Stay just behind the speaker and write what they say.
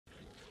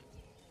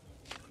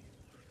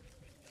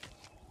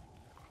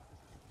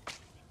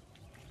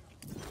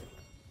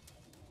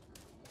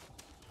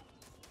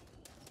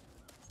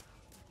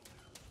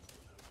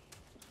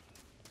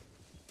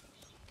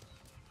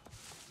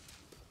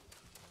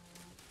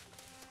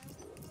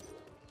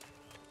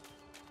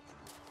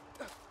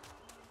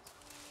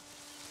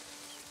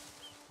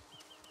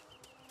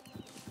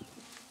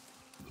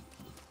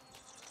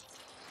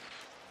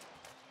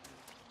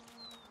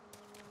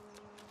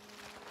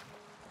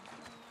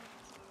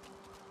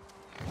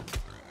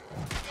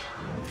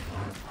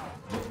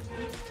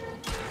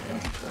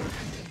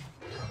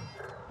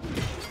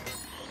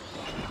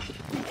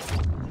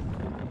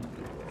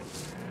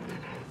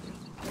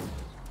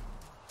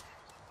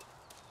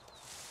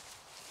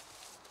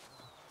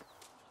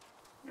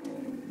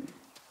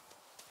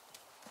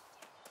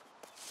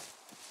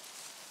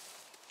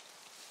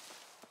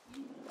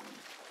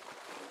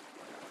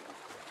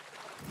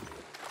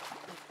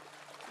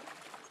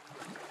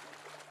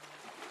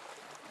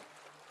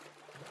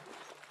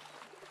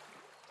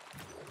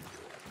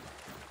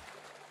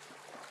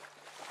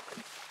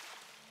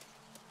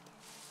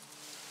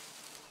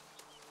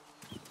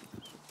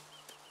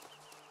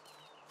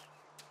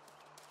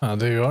Ah,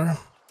 there you are.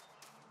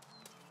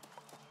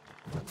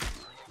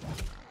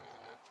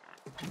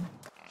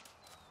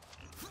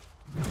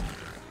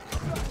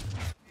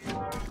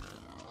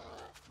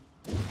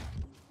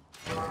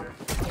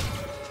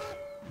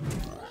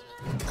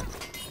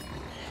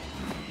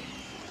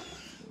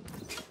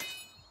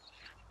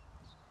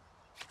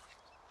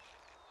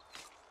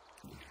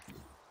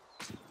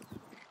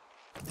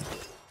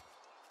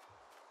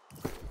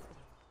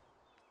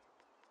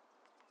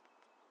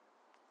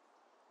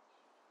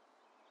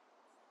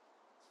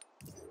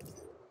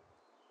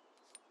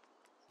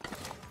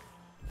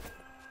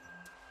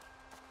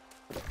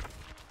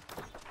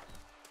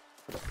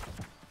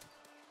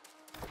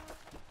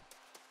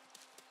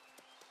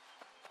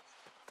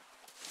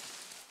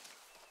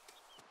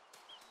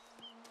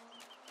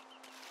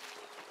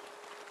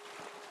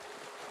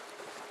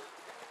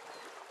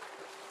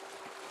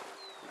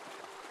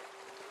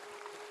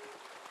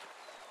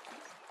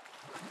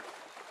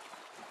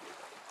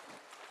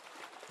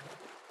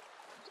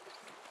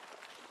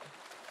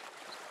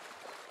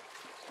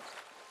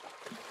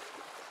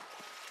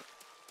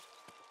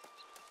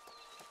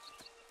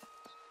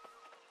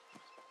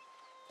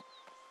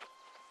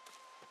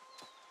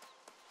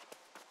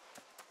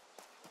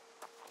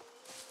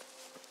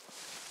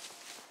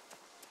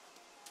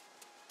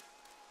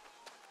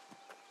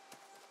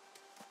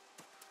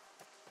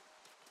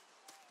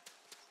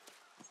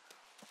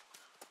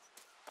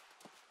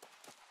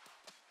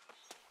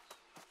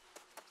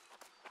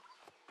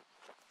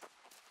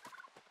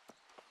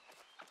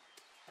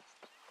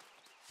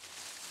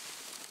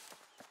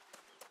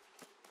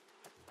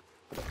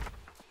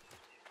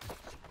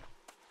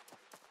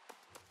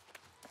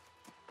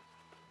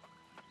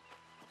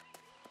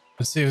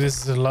 Let's see if this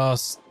is the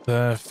last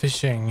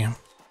fishing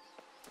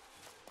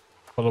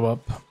follow-up.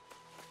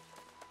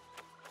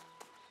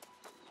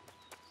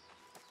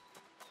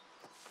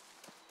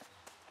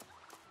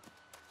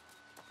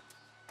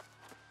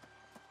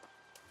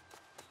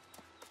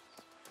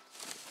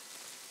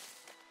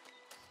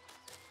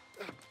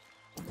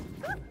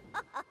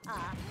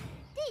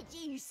 Did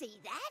you see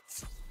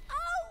that?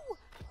 Oh,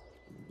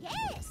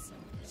 yes.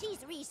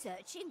 She's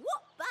researching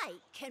what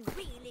bait can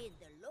reel in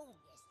the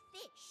longest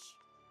fish.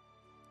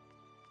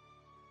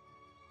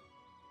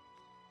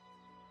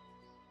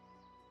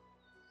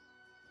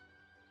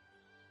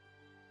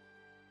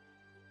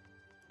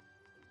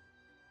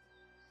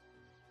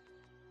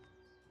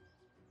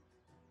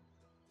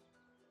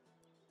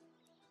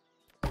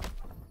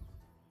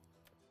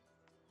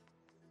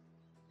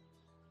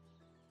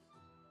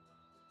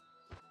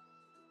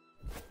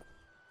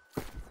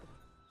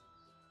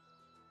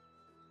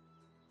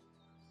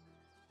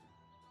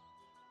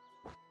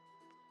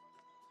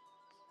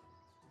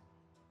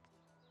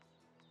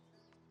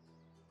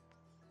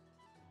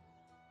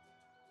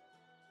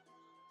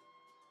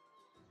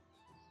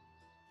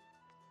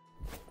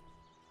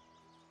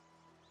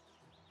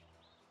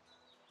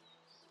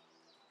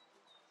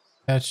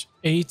 Catch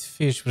 8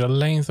 fish with a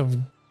length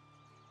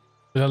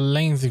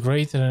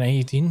greater than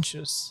 8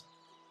 inches.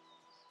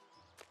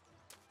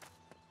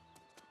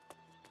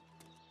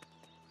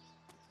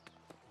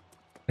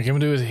 Can we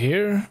do it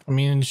here? I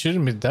mean, it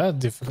shouldn't be that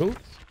difficult,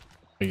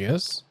 I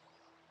guess.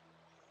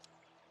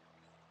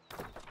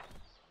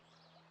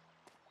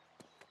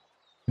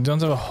 We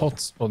don't have a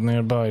hotspot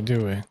nearby,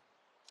 do we?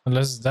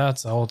 Unless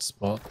that's a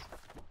hotspot.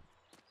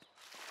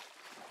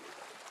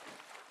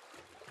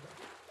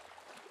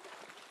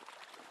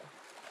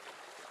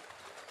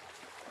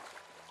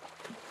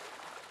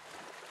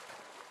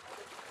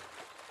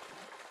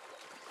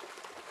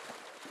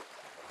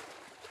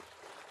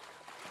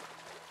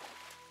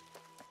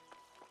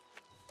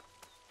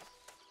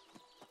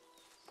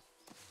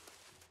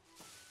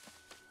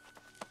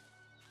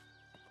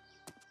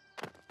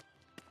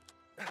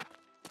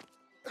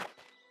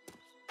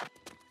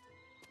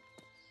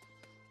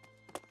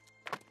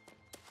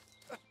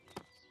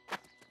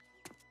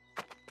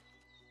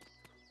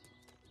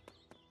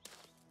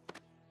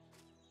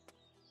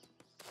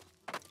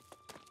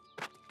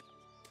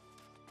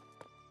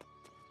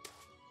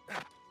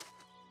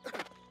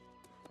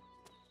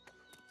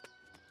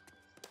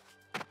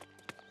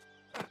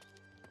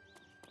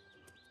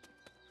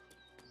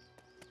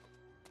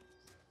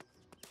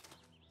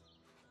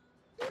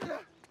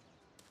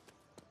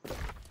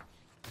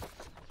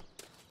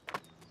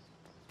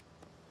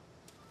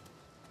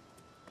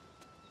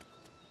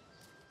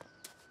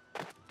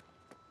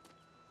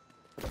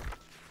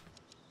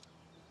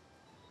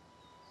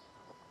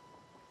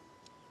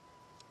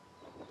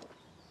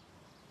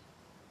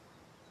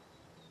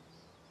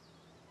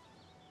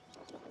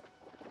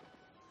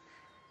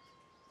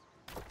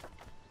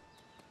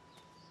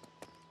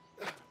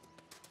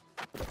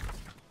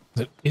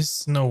 There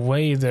is no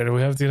way there.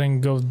 We have to then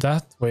go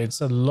that way.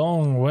 It's a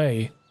long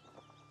way.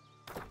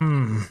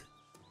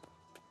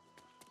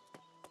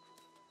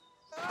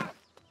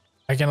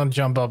 I cannot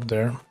jump up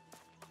there.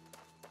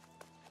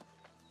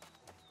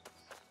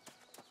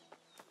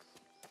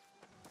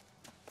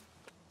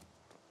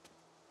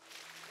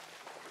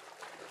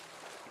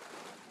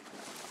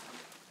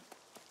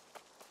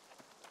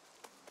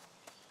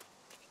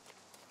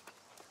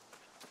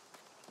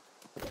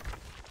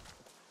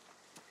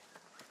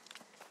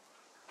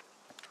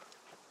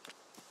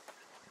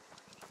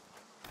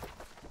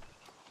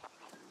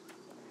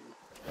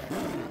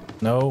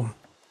 No.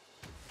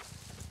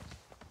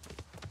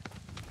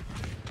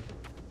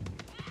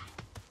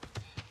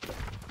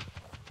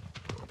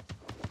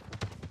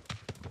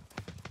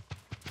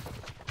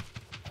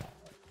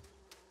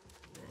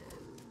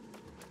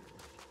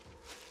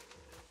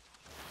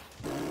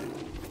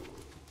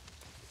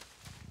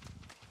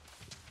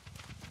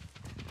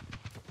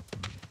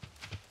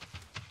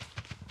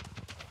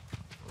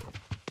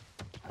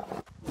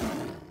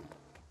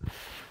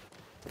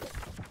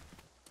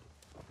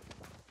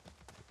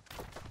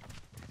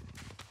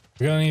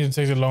 We're gonna need to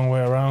take the long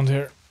way around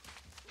here.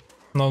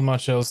 Not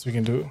much else we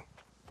can do.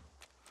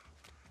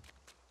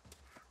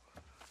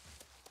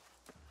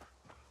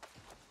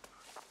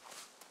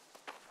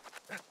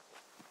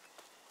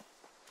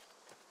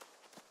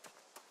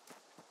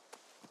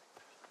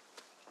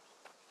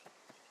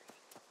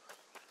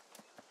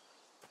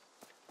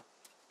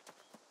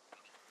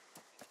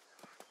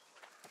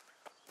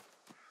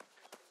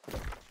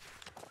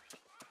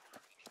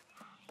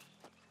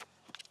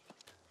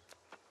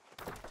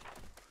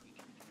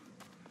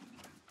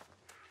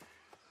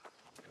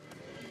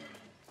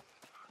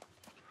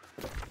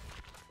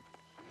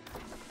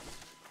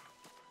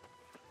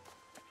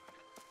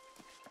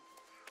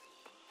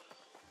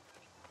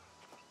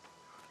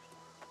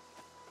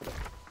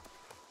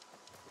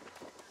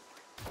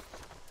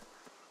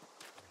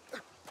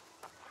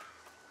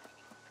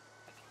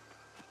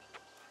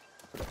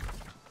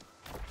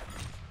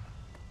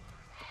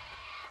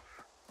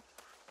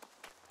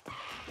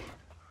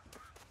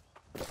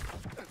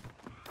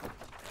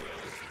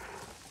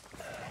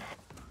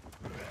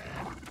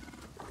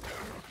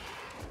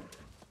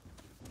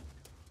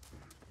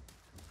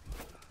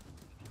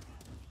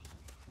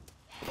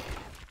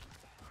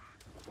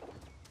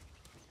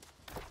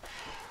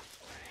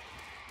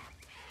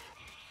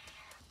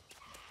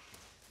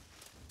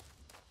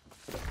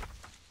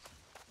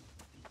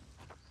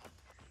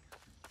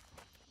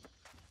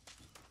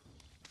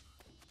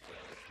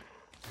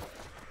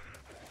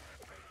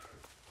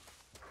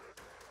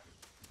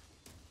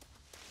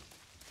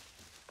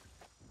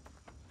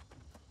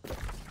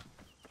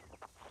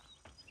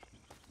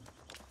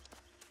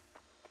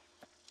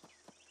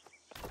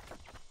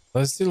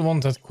 I still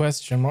want that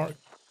question mark.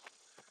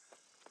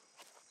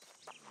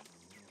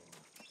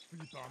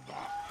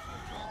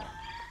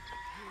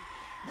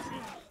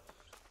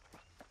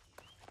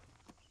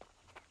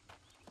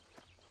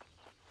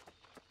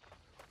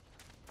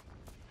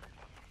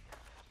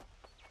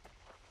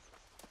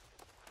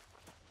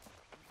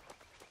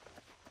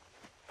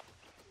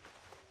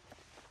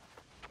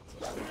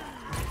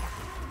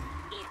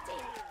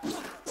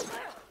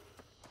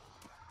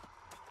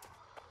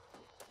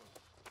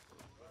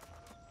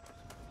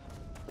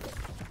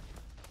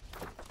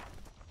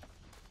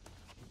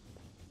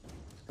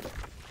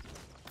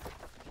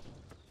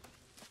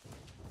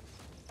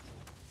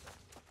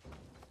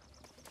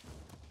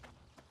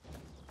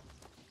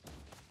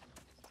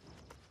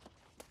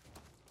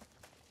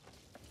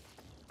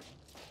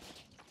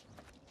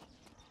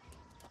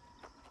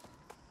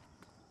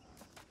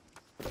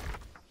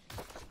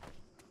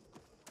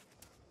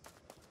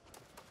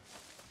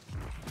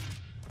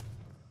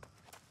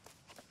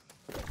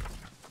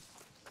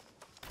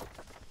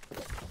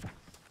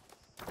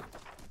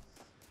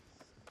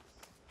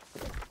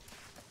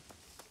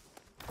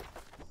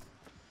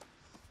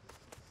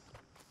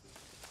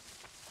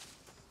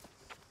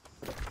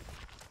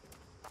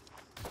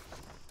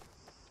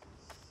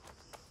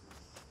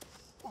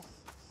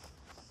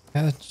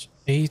 Catch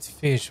 8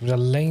 fish with a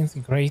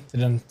length greater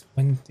than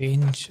 20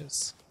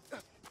 inches.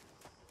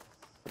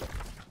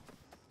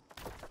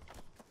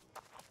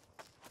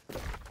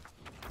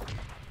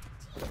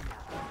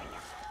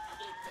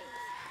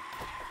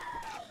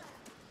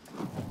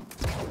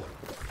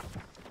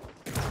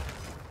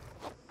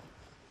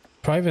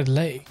 Private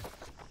lake.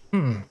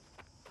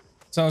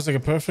 Sounds like a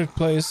perfect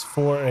place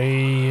for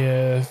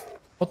a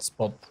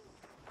hotspot.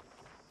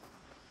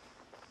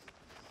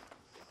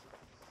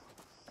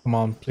 Come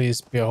on,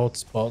 please be a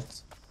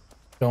hotspot.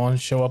 Go on,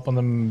 show up on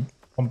the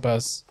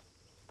compass.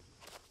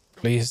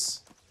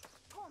 Please.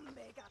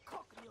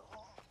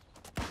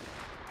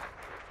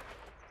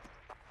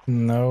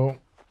 No.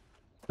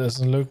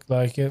 Doesn't look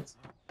like it.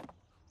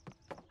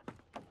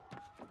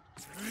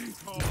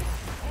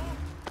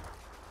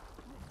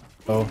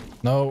 Oh,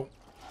 no.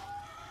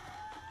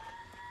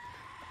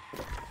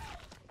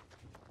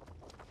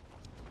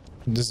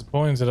 I'm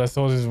disappointed. I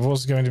thought it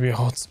was going to be a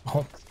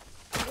hotspot.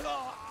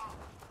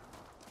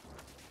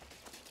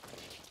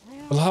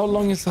 Well, how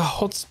long is the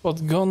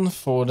hotspot gone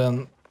for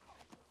then?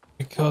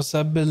 Because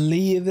I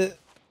believe the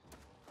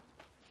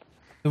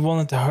one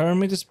at the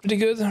hermit is pretty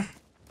good.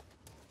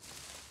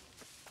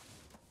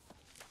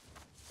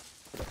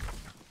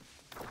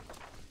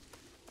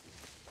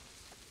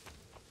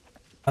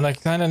 And I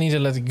kind of need to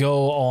let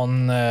go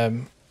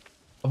on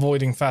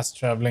avoiding fast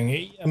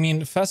traveling. I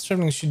mean, fast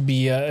traveling should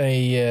be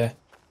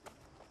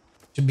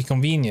should be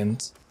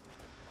convenient.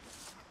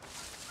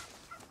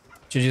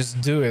 Should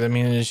just do it. I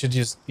mean, it should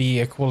just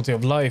be a quality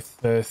of life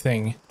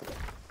thing.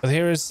 But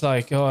here it's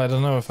like, oh, I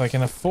don't know if I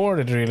can afford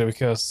it really,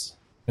 because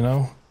You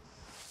know?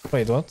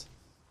 Wait, what?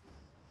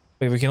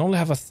 Wait, we can only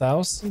have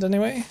 1,000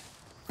 anyway?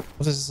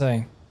 What is it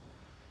saying?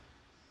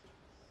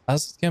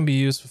 Acid can be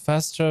used for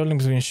fast traveling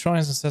between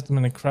shrines and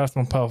settlement and craft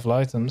more powerful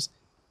items.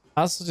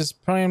 Acid is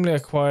primarily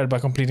acquired by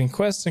completing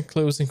quests and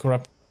closing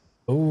corrupt...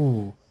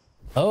 Oh.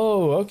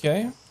 Oh,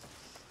 okay.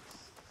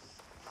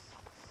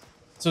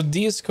 So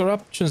these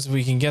corruptions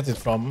we can get it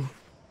from.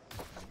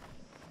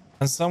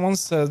 And someone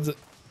said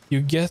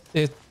you get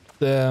it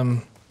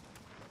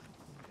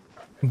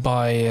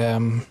by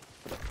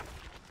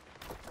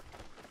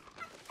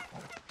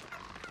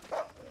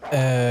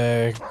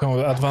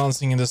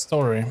advancing in the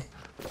story.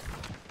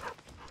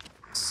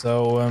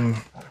 So,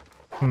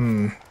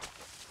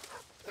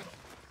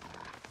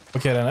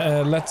 okay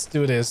then, let's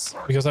do this,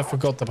 because I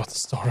forgot about the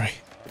story.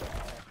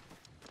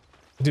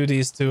 Do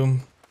these two,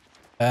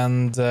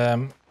 and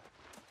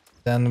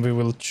then we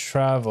will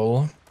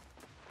travel.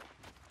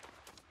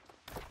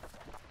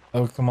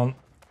 Oh, come on.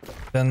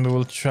 Then we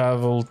will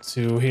travel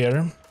to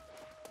here.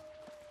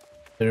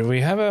 There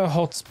we have a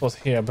hotspot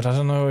here, but I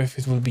don't know if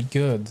it will be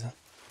good.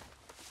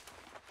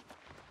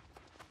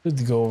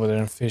 Could go over there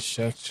and fish,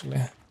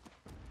 actually.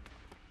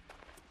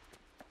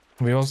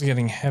 We're also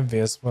getting heavy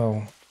as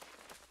well.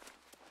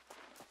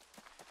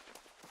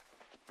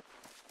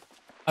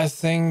 I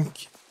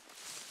think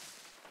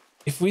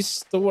if we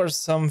store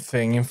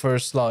something in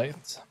first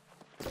light,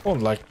 oh,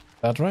 like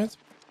that, right?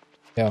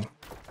 Yeah.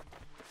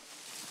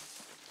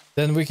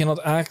 Then we cannot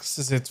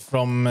access it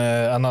from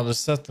another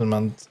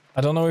settlement.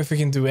 I don't know if we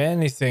can do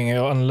anything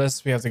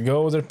unless we have to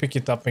go there, pick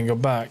it up and go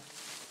back.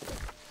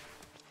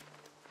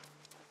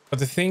 But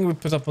the thing we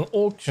put up an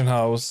auction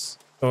house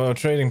or a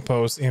trading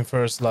post in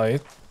first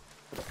light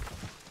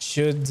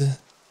should,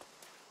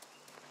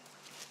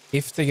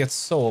 if they get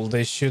sold,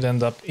 they should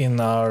end up in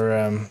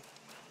our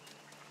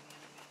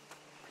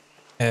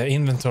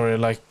inventory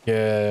like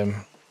they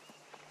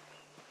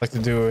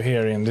do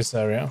here in this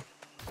area.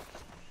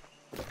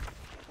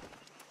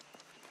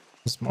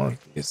 Let's mark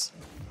this.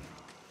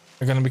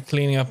 We're gonna be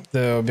cleaning up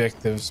the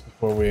objectives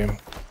before we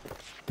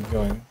keep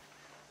going.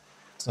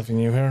 There's nothing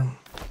new here.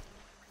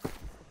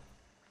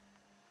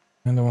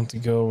 And I want to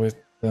go with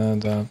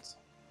that.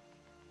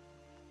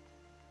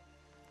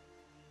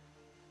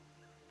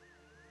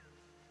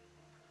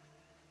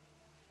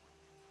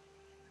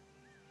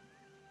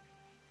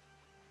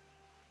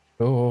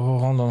 Oh,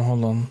 hold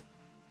on.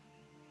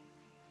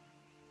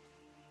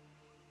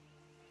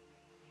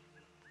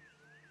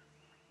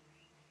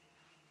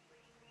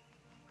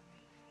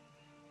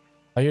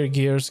 Higher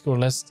gear score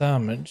less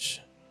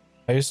damage.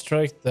 Higher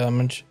strike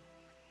damage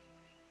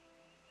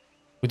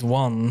with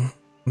 1.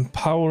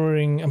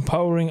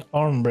 Empowering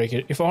armor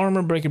breaker. If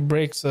armor breaker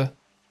breaks a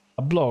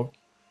block,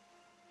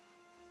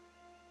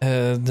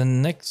 the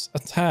next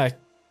attack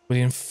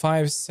within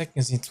 5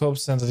 seconds in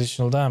 12%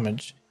 additional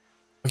damage.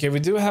 Okay,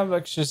 we do have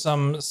actually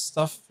some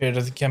stuff here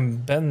that we can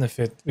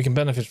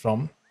benefit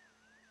from.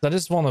 That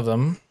is one of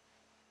them.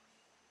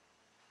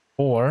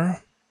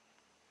 Or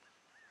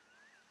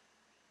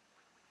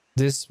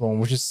this one,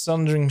 which is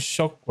Sundering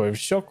Shockwave.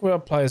 Shockwave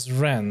applies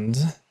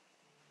rend.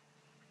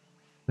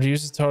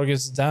 Reduces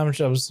target's damage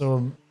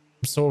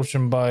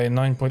absorption by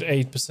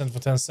 9.8% for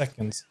 10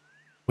 seconds.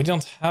 We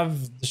don't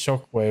have the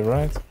shockwave,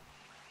 right?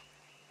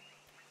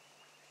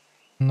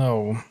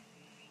 No.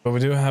 But we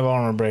do have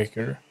armor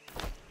breaker.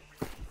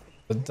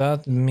 But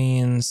that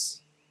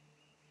means...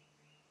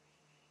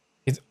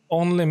 it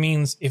only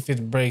means if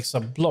it breaks a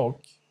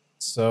block.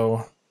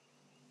 So...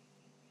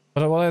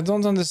 but what I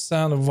don't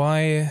understand,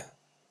 why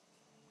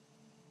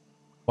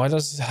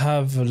does it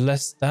have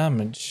less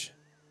damage?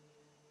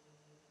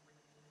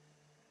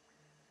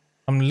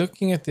 I'm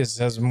looking at this,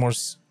 it has more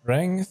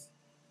strength.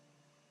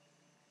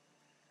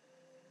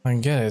 I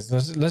get it.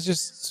 Let's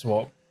just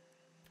swap.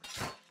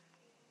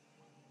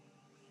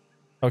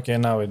 Okay,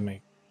 now it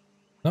makes...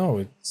 no,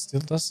 it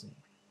still doesn't.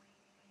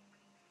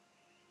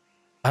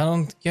 I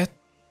don't get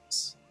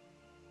this.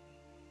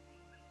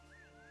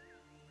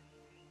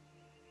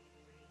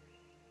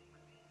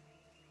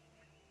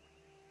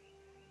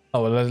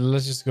 Oh, well,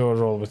 let's just go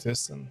roll with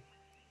this then.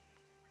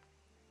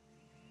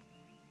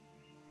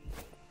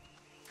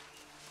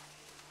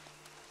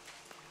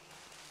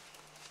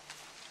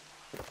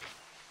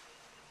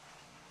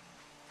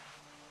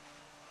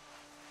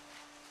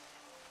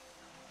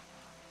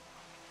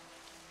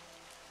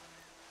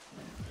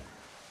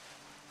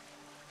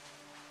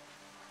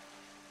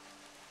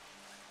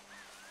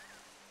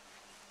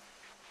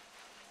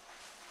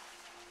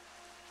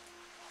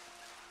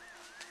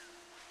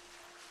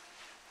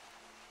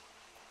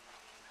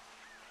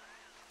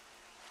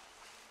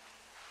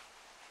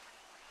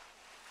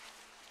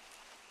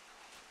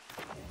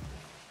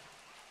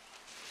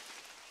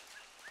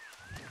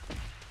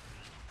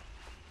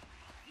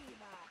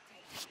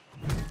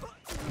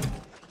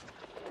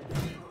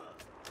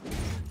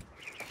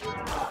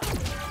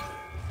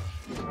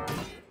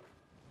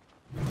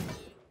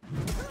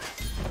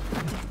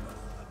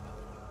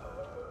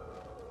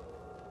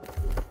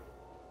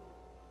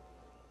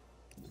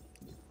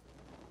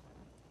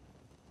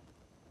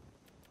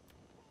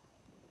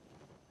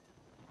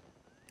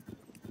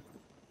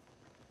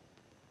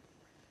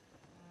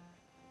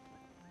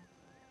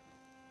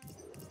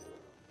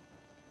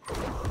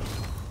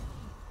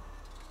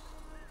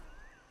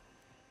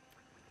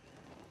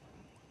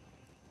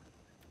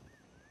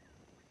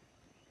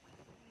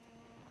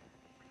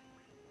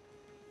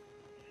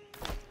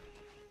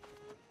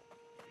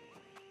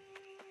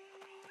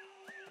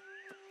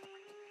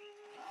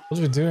 What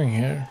are we doing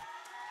here?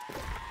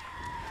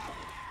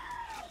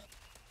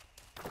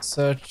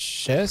 Search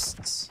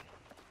chests.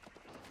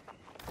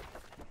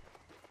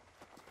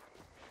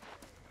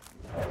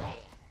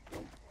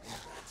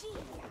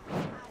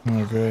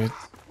 Oh, great.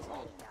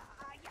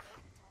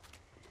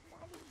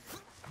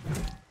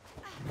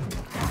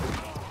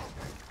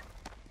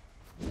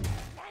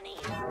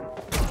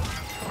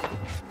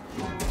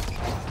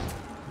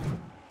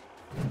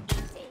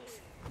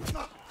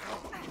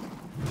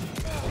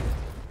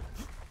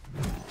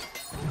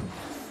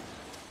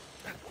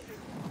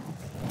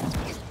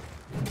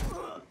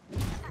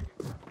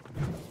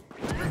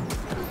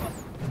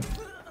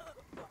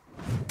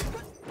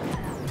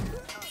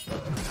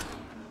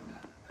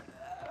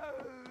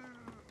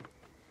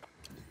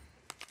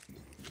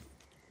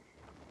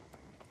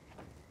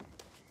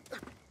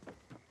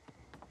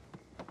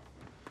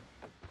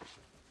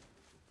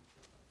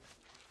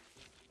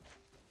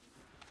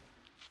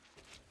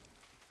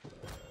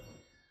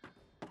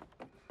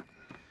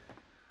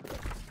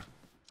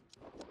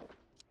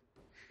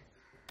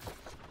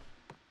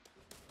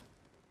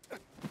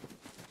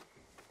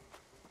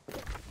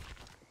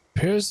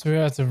 Appears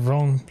we're at the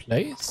wrong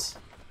place.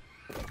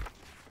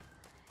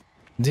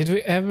 Did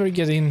we ever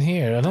get in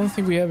here? I don't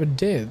think we ever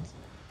did.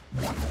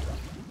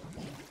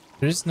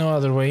 There is no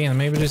other way in.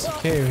 Maybe there's a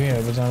cave here,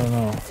 but I don't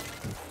know.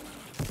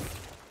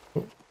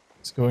 Oh,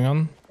 what's going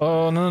on?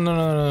 Oh, no, no,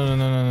 no, no, no,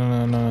 no,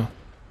 no, no, no.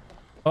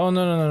 Oh,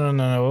 no, no, no, no,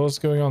 no, no. What's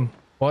going on?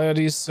 Why are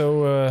these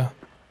so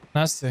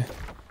nasty?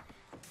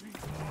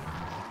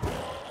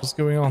 What's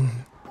going on?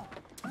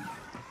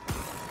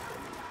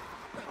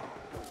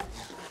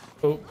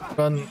 Oh,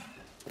 run.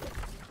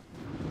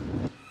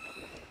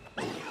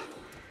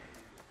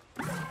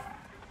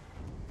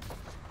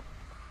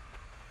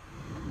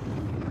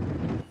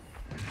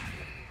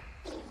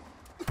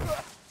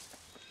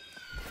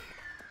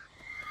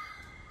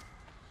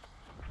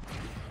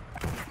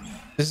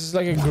 This is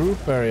like a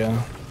group area.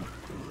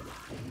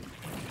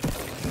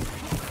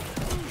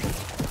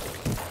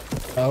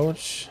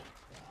 Ouch.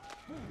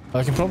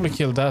 I can probably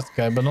kill that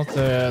guy, but not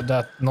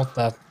not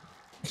that.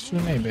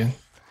 Actually, maybe.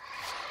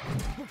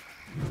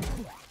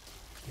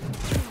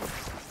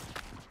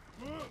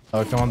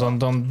 Oh, come on,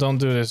 don't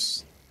do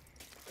this.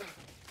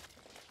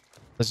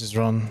 Let's just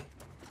run.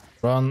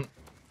 Run.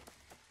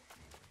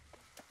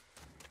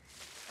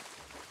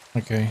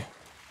 Okay.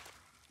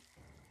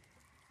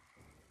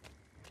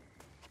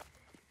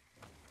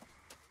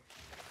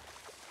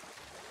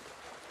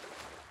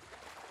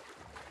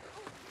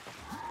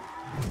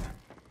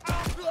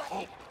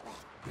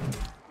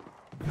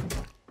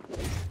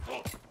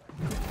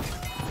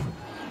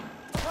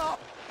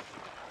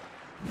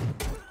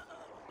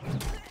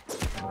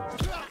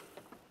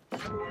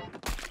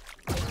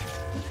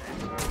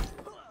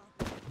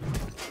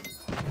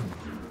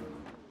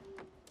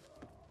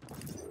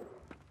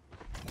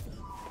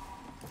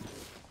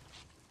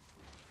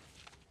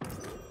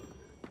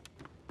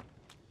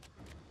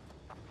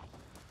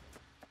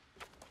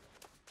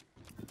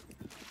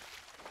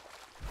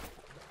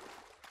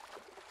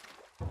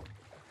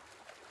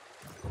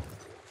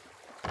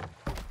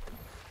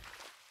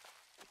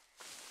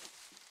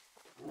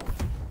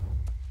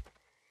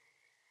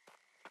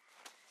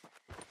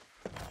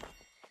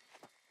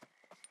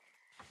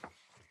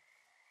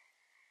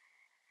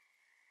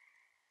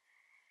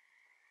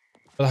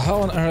 But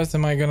how on earth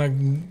am I gonna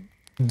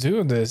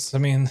do this? I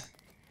mean,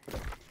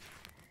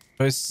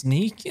 do I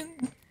sneak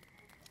in?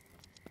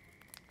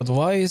 But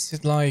why is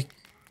it like...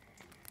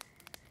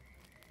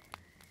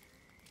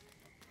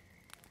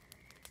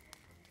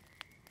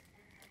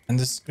 And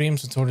the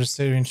screams of torture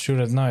Syrian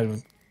shoot at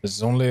night.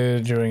 It's only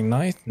during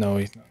night? No,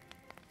 it...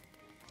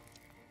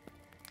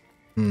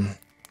 The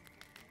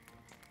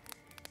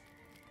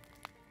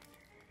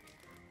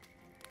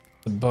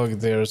bug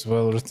there as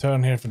well.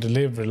 Return here for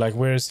delivery. Like,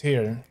 where is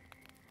here?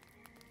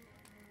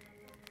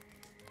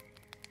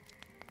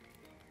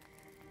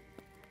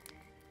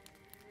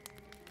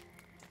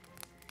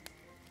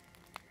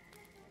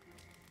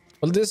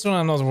 Well, this one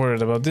I'm not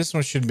worried about. This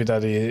one should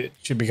be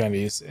should be kind of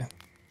easy.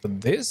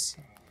 But this,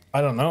 I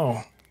don't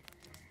know.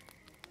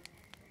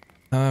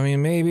 I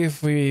mean, maybe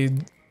if we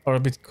are a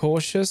bit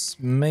cautious,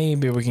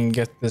 maybe we can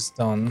get this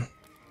done.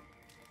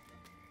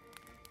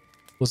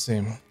 We'll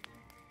see.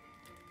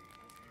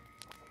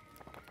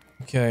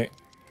 Okay,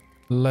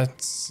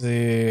 let's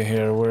see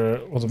here.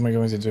 What am I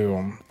going to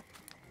do?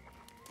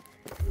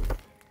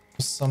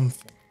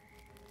 Something.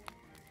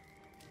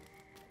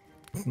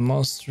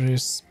 Mastery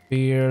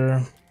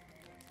spear.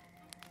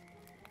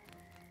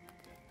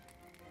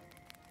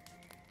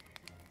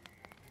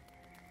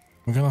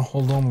 I'm gonna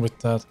hold on with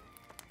that.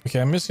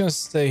 Okay, I'm just gonna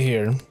stay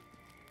here.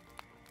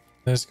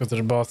 Let's go to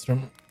the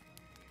bathroom.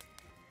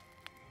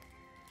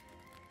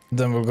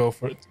 Then we'll go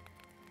for it.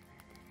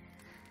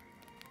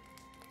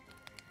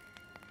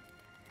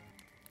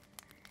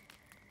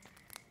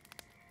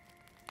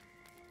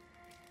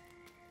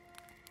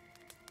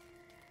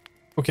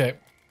 Okay.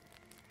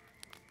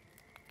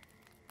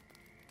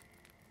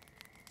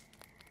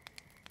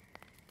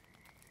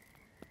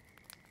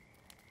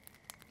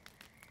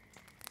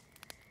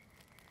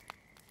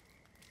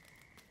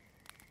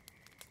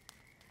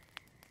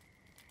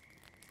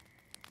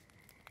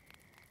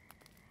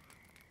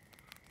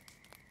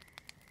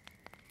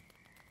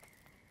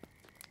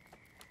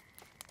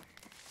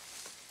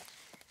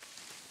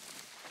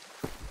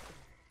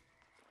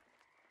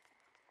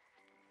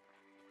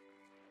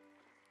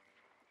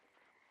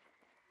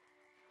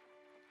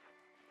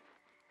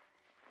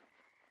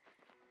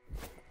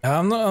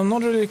 I'm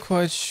not really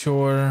quite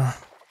sure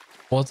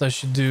what I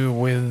should do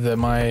with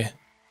my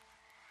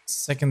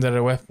secondary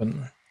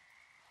weapon.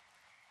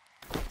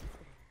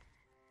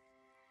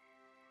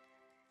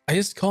 I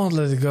just can't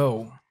let it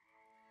go.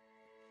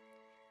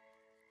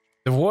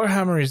 The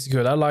Warhammer is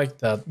good. I like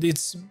that.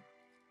 It's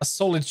a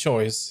solid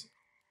choice.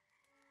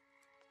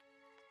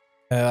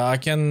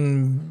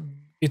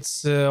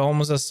 It's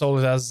almost as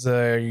solid as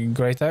the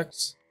Great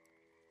Axe.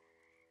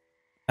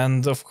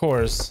 And of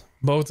course,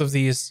 both of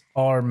these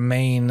are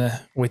main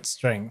with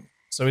strength.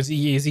 So it's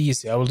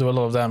easy. I will do a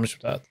lot of damage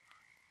with that.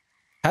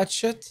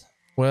 Hatchet?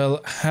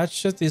 Well,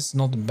 Hatchet is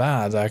not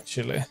bad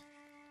actually.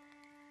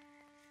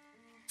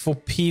 For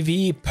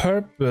PvE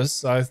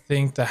purpose, I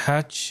think the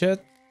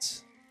Hatchet...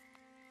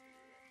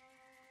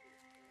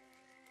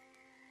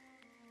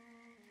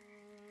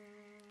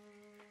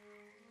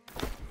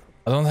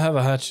 I don't have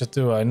a hatchet,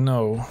 do I?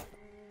 No.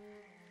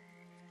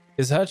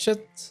 Is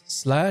hatchet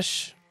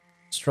slash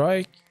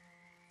strike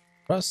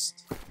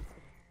rust? I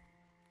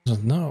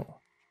don't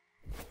know.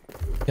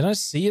 Can I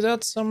see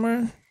that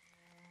somewhere?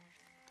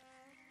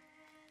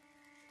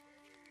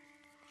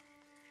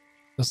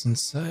 Doesn't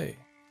say.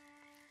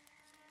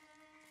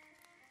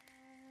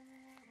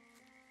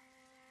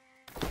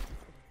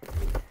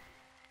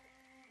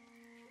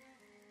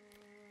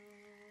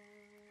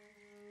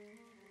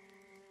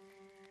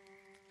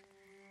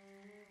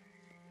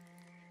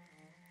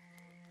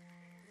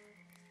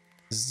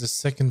 This is the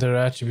secondary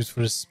attribute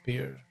for the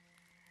spear.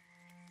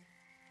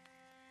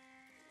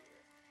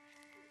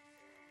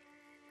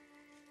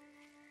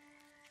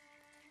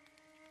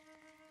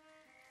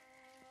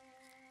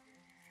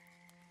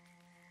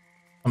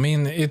 I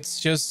mean,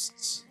 it's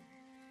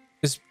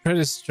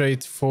pretty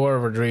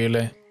straightforward,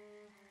 really.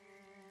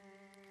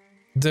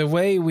 The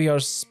way we are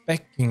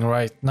speccing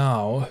right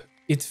now,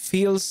 it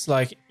feels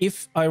like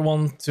if I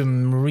want to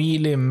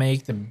really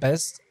make the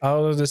best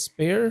out of the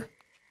spear,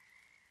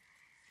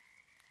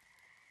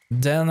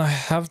 then I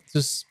have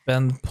to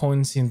spend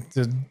points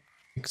into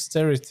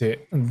dexterity.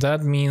 And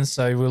that means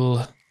I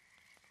will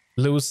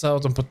lose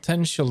out on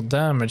potential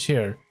damage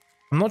here.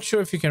 I'm not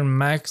sure if you can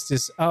max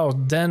this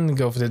out, then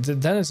go for it.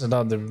 Then it's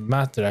another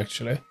matter,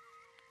 actually.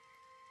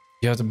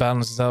 You have to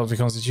balance it out with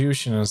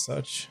constitution and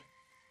such.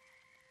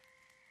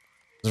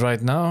 But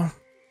right now,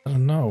 I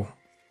don't know.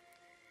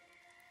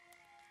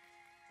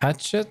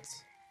 Hatchet?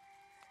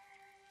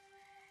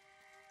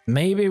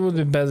 Maybe it would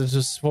be better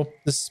to swap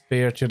the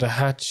spear to the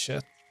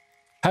hatchet.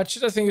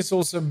 Hatchet, I think, is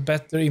also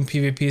better in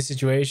PvP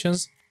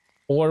situations,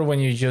 or when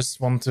you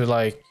just want to,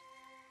 like,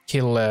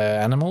 kill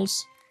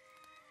animals.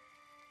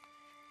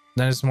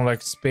 Then it's more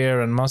like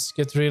spear and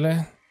musket, really.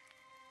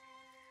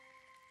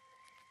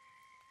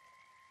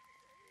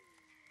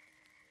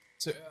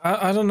 So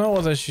I don't know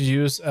what I should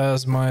use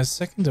as my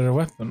secondary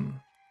weapon.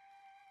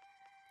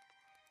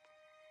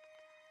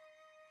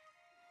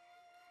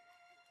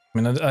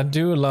 I mean, I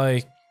do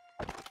like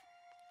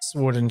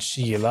sword and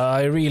shield.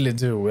 I really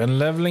do. And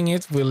leveling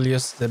it will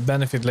just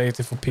benefit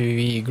later for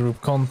PvE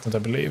group content, I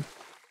believe.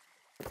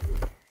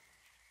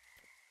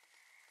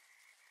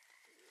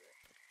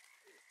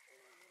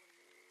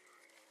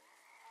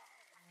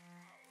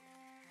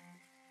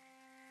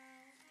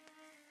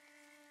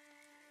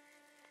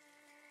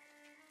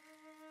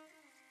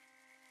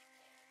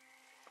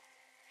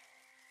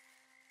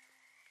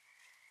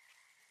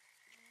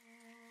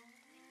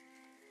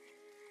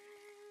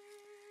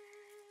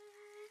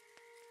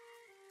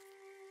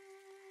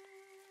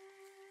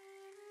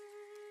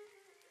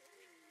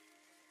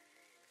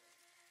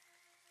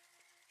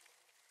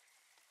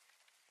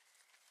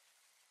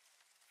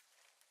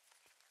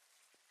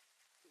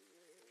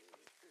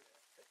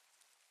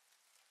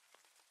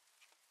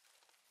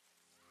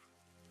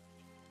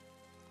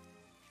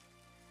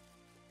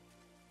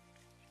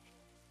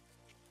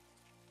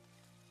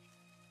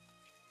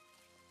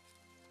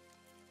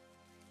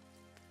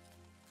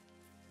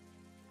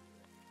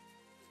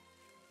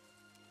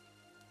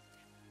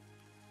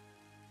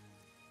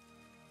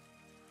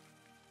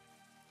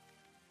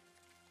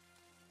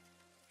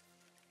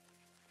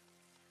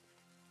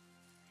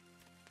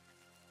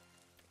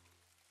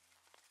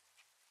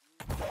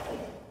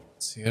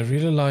 See, I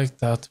really like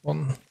that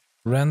one.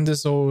 Rend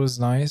is always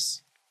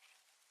nice.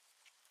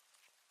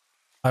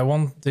 I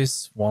want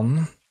this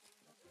one.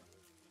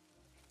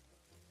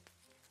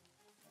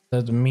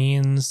 That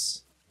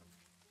means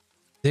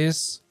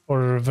this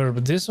or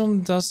reverb. This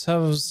one does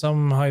have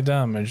some high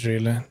damage,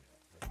 really.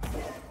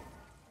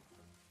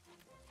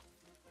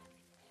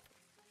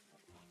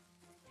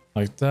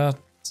 Like that.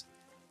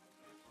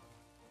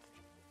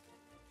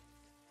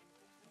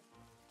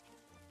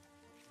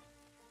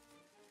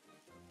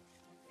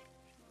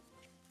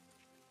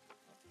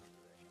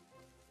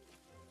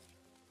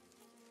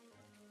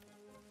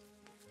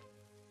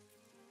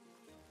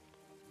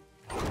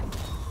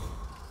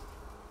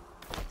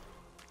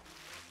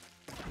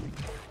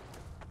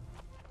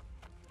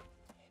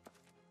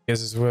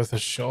 Guess it's worth a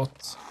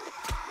shot.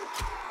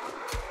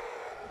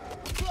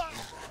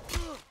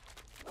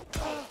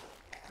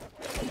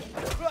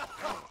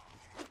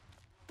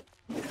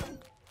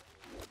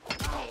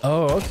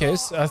 Oh, okay.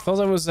 So I thought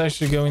I was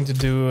actually going to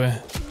do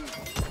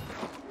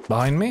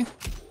behind me.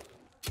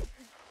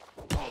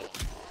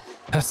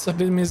 That's a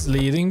bit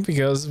misleading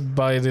because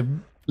by the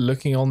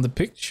looking on the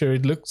picture,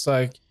 it looks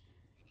like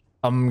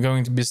I'm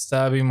going to be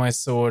stabbing my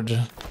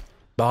sword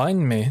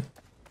behind me.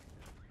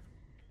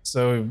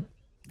 So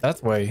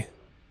that way.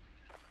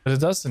 But it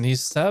doesn't. He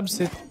stabs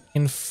it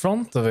in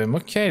front of him.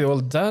 Okay, well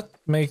that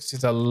makes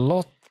it a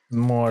lot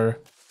more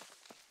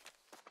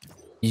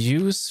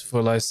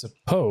useful, I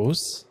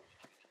suppose.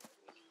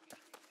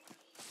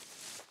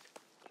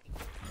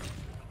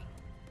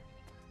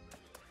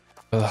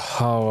 But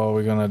how are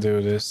we gonna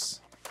do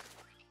this?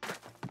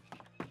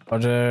 Are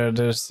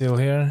they're still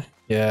here?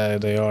 Yeah,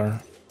 they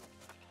are.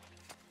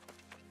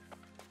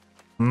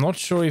 I'm not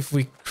sure if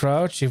we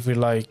crouch, if we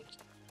like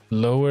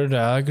lower the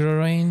aggro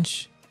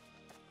range.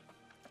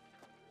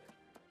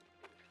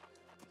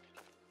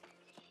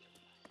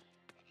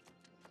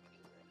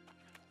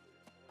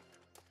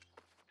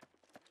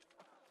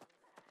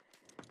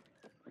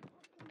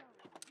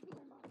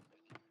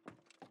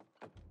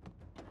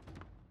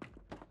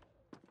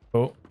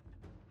 Oh,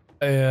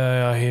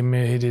 yeah,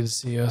 he did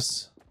see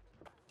us.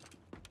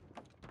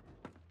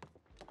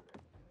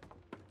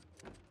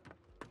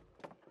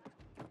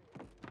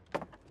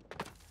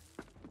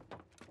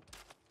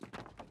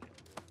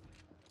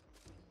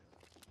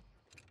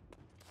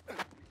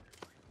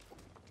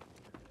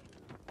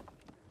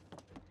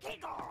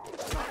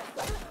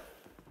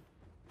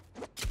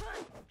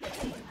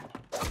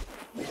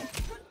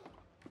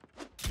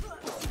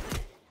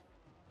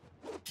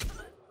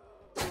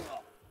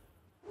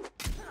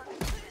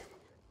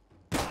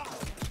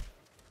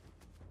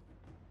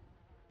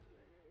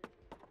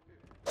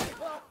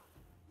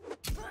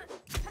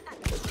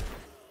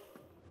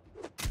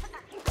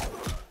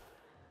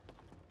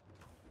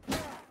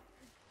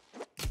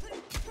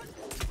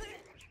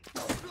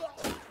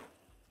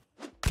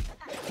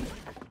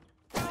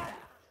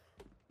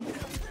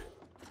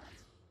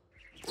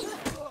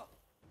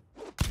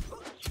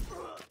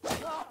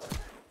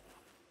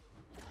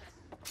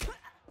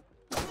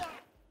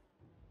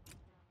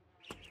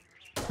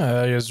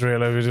 I just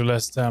realized we do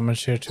less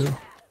damage here too.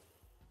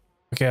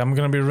 Okay, I'm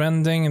gonna be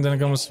rending and then I'm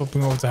gonna be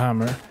swapping over to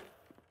hammer.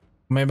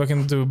 Maybe I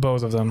can do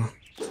both of them.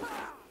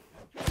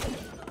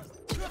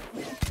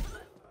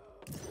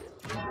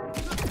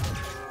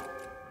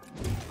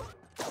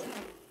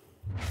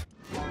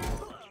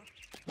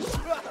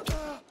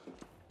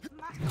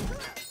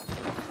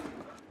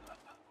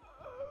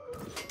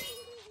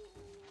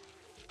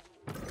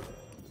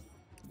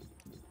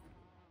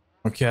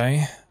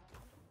 Okay.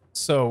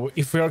 So,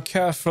 if we are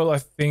careful, I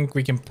think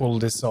we can pull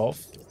this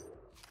off.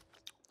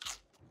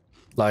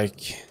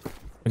 Like,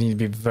 we need to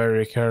be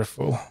very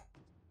careful.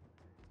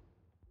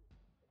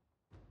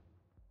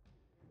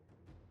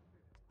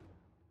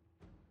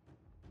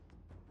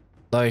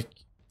 Like,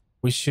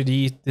 we should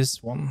eat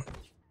this one.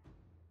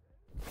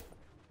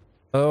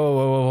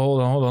 Oh,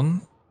 hold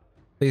on.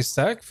 They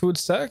stack? Food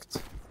stacked?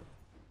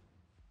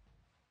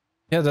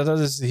 Yeah, that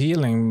is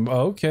healing.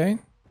 Okay.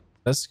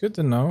 That's good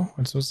to know.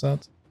 What was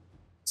that?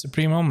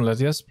 Supreme omelette,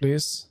 yes,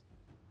 please.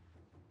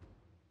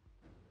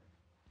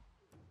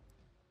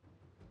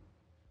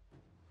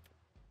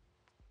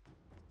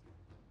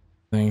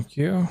 Thank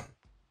you.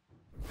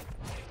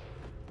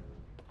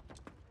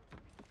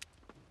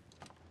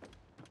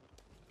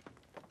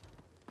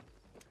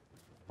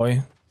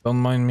 Boy, don't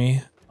mind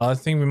me. I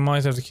think we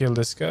might have to kill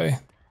this guy.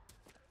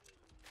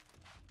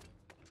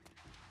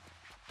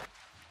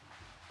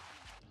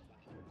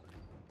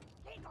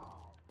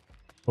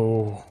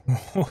 Oh.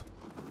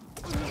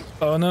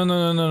 Oh,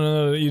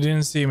 no. You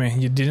didn't see me.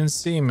 You didn't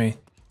see me.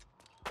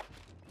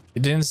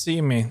 You didn't see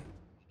me.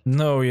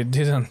 No, you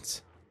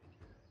didn't.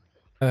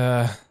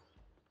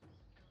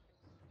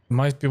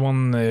 Might be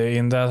one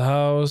in that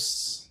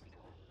house.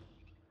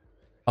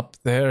 Up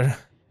there.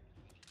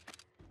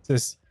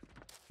 This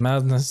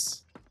madness.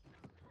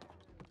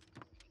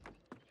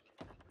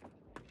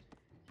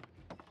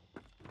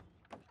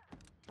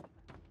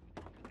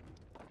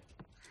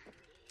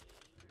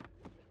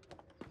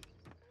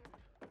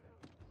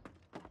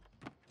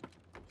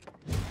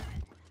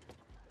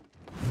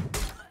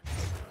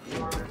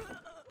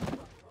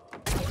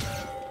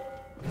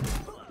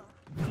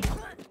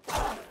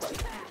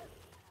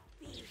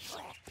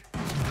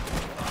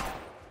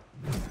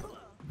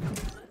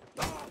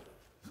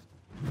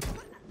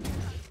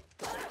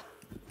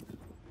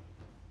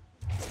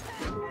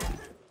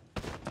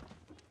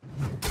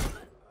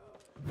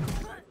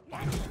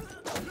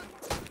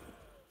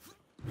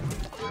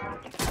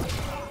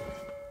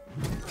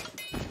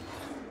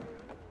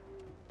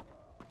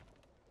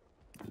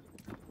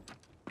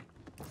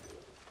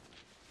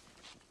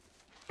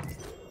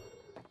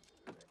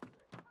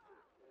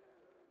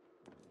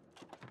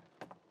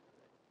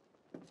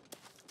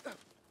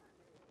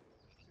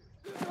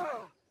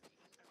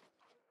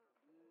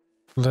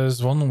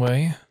 There's one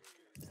way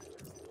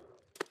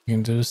you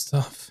can do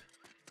stuff.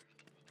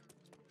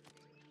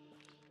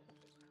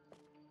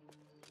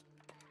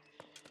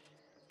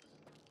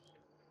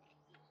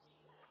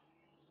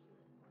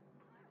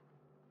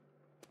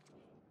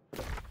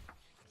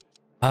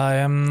 I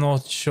am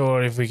not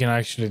sure if we can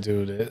actually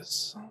do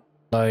this.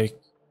 Like,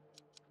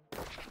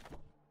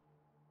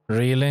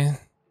 really?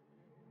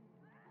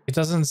 It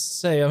doesn't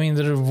say. I mean,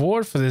 the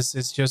reward for this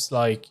is just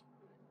like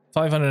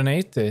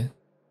 580.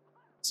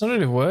 It's not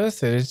really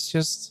worth it. It's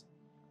just...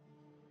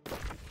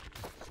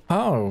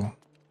 How?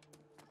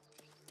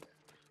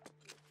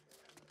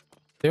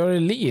 They are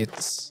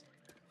elites.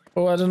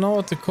 Oh, I don't know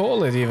what to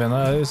call it even.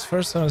 It's the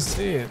first time I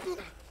see it.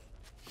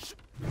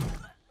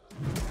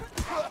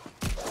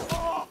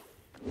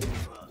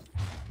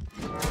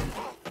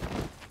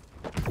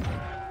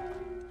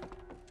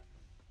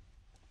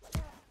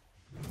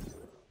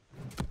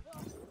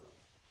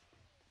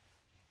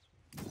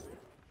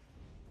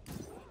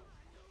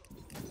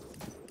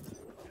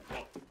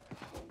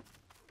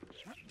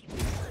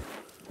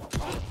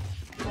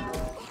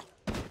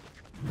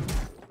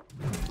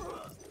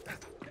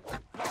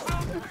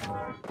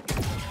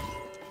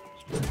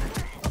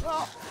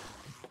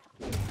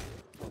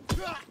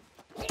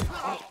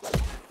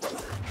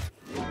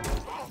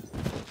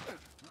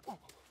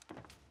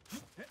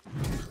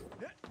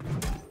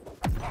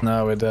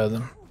 No, we're dead.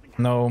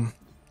 No.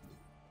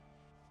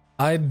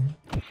 I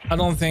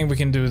don't think we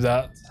can do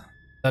that.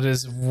 That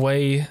is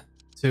way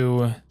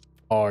too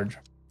hard.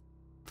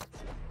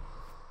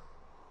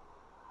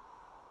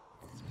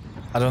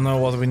 I don't know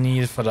what we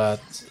need for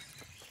that.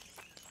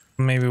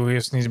 Maybe we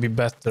just need to be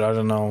better, I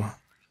don't know.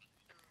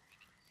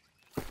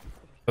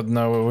 But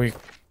no, we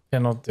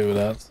cannot do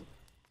that.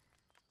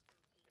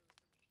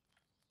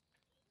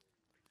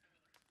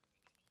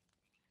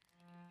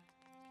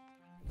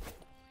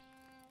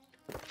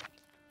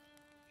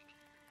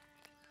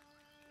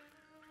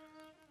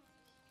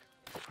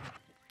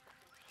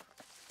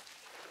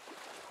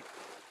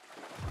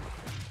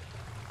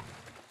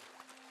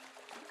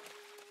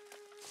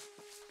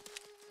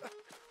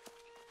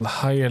 The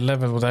higher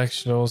level would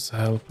actually also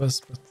help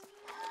us, but...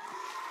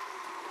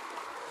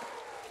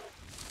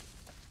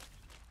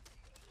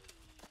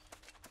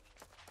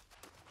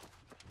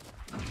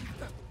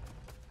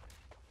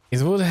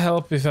 It would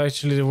help if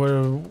actually there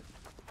were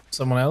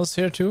someone else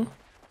here too.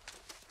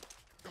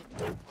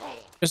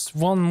 Just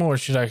one more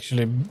should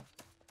actually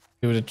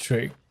do the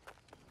trick.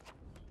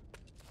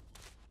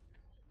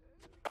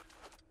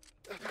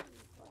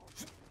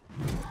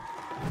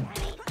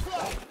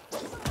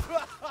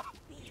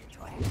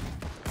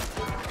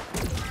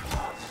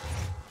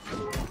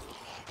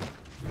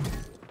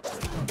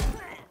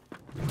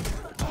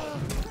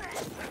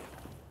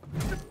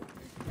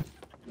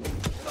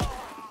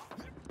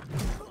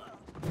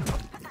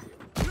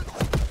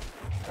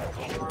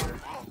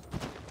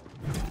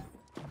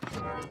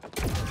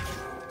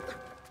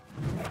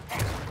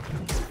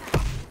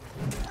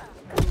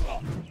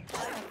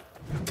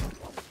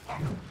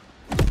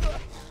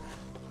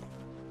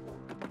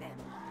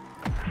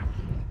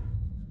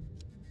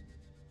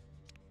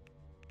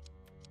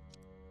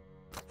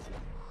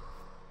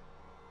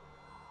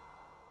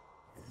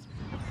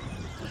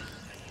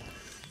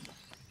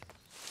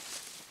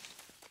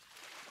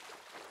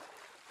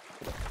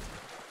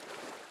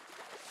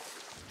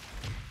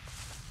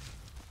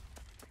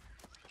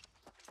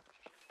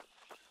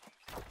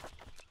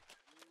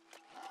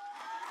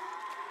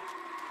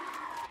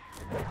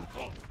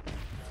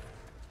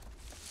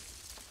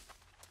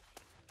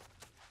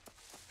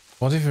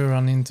 What if we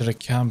run into the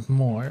camp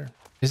more?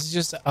 This is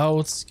just the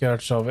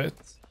outskirts of it.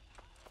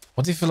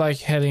 What if we like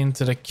head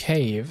into the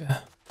cave?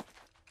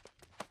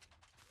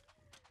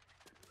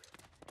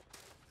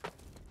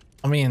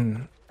 I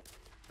mean,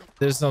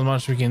 there's not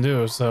much we can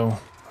do, so...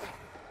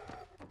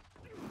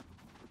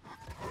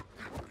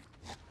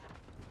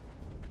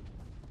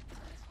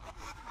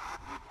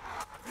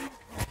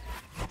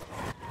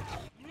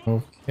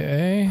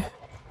 Okay.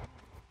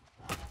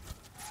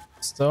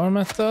 Star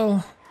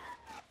metal.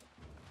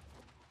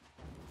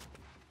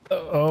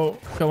 Oh,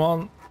 come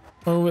on.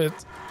 Move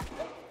it.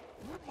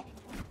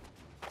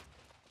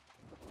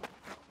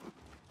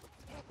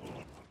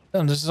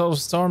 Damn, there's all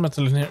star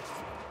metal in here.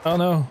 Oh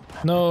no.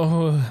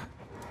 No.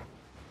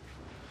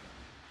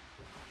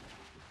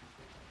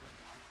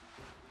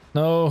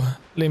 No.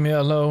 Leave me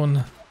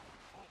alone.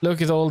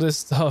 Look at all this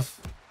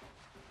stuff.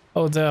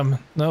 Oh damn.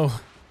 No.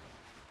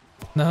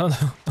 No,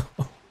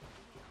 no.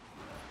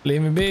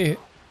 Leave me be.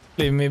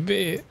 Leave me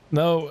be.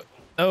 No.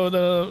 No,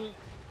 no.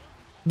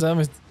 Damn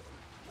it.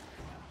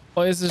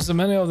 Why is there so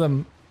many of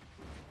them?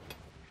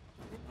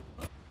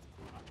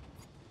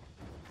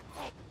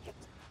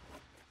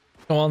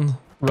 Come on,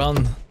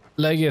 run.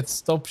 Leg it,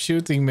 stop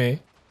shooting me.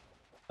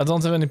 I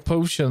don't have any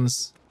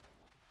potions.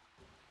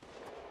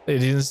 You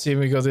didn't see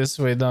me go this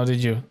way now,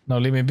 did you? No,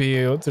 leave me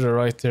be. Go to the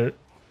right there.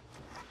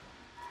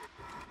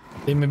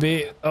 Leave me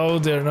be. Oh,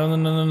 there. No, no,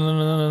 no, no, no,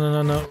 no, no,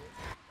 no, no.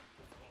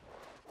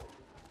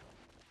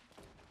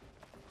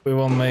 We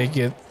won't make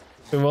it.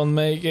 We won't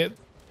make it.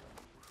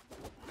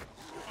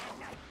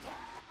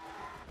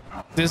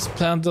 This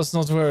plant does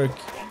not work.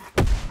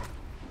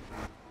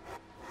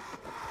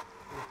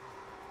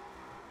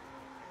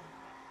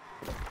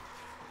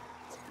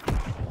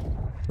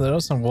 There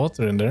was some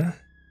water in there.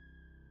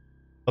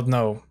 But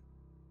no.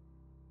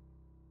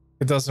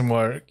 It doesn't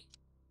work.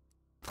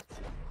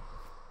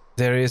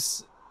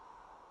 It's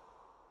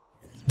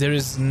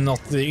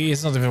not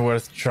even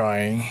worth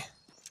trying.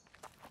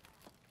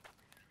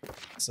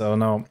 So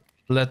no,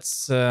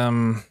 let's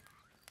get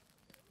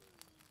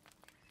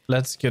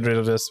rid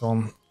of this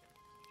one.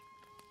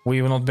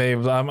 We will not be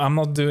able. I'm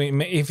not doing.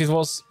 If it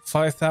was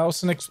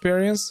 5,000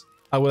 experience,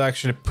 I would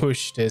actually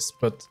push this,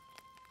 but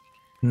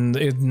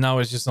now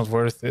it's just not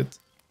worth it.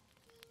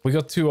 We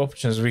got two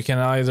options. We can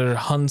either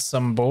hunt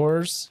some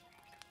boars,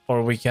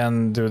 or we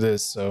can do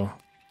this. So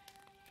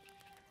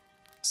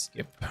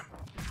skip.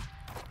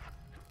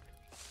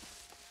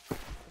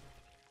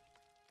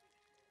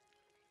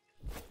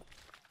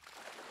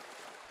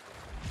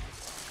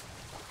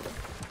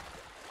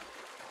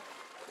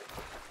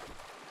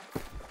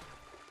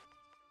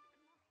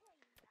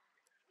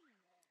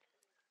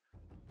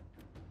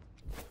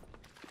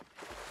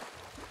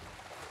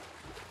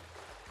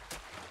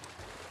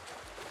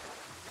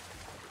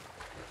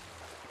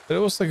 It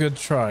was a good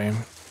try.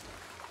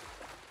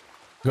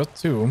 Got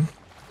two.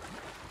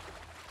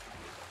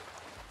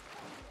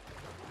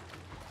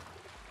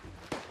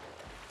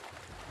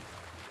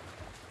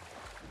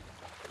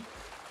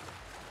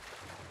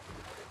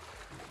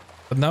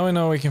 But now I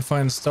know we can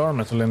find star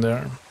metal in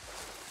there.